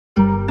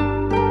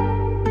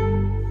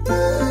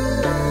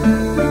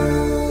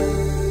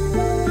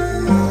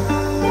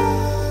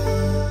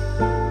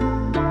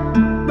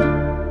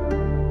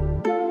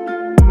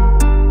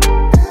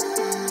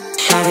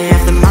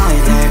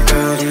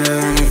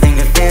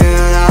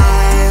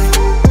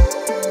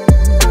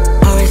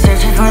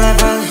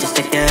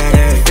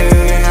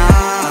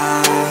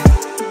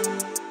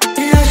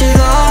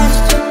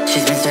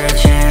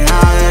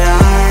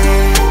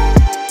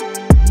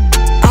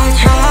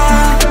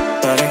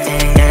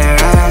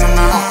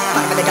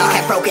the dark,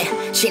 half broken.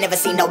 She never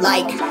seen no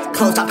light.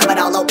 Closed off, covered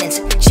all opens.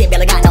 She ain't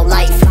barely got no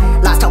life.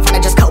 Lost hope,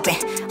 finna just coping.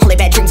 Only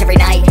bad dreams every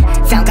night.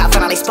 Found God,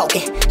 finally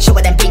spoken. Show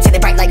her them beats and they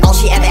bright like all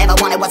she ever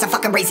wanted was a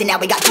fucking reason. Now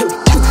we got two.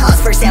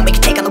 Us first and we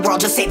can take on the world.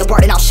 Just say the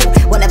word and I'll shoot.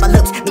 We'll never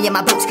lose. Me and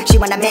my boots. She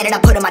want a man and I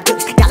put in my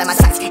dukes. Got in my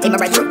sights, aiming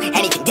right through.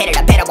 Anything dead it,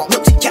 I bet I won't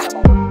lose. Yeah.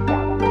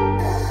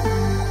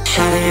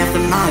 Shawty have to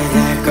mind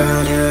that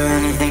girl, do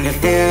anything to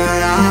feel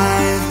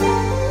alive.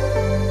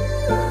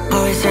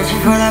 Always searching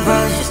for that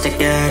buzz just to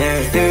get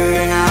her through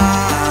the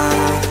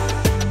night.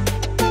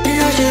 You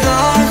know she's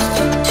lost,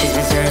 she's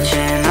been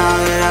searching all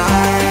her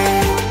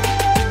life.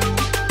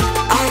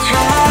 I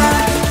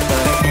tried,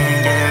 but I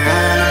can't get her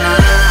out of my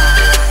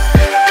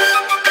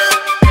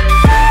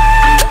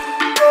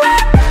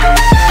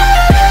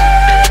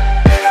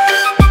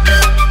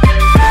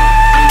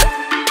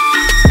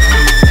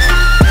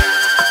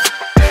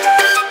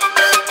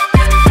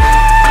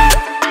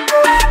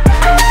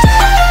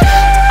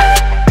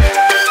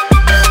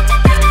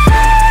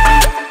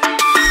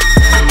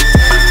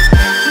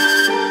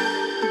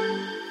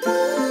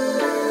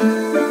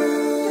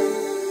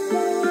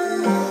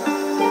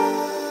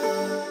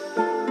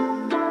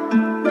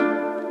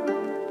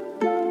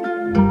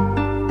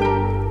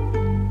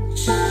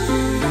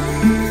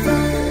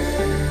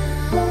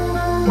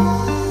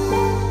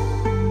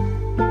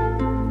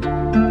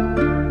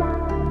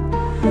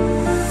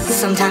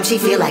Sometimes she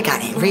feel like I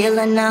ain't real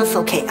enough.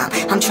 Okay,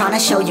 I'm trying to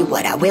show you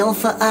what I will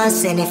for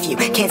us. And if you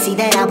can't see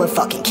that I would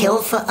fucking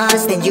kill for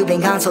us, then you've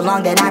been gone so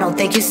long that I don't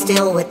think you're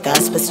still with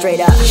us. But straight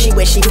up, she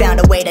wish she found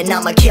a way to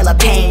numb her killer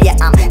pain. Yeah,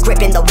 I'm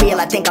gripping the wheel,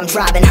 I think I'm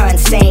driving her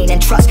insane.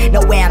 And trust,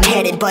 know where I'm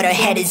headed, but her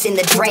head is in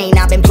the drain.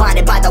 I've been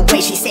blinded by the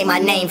way she say my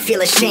name.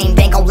 Feel ashamed,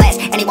 ain't gon' last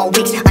any more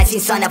weeks. I ain't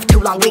seen sun up for 2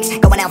 long weeks.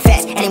 Going out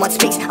fast, anyone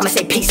speaks, I'ma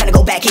say peace, time to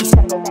go back east.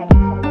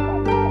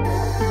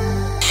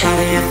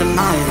 Shawty have to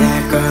mind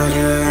that girl,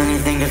 do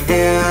anything to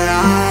feel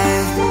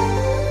alive.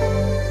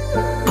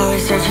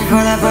 Always searching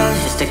for that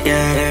buzz just to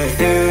get her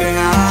through the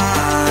night.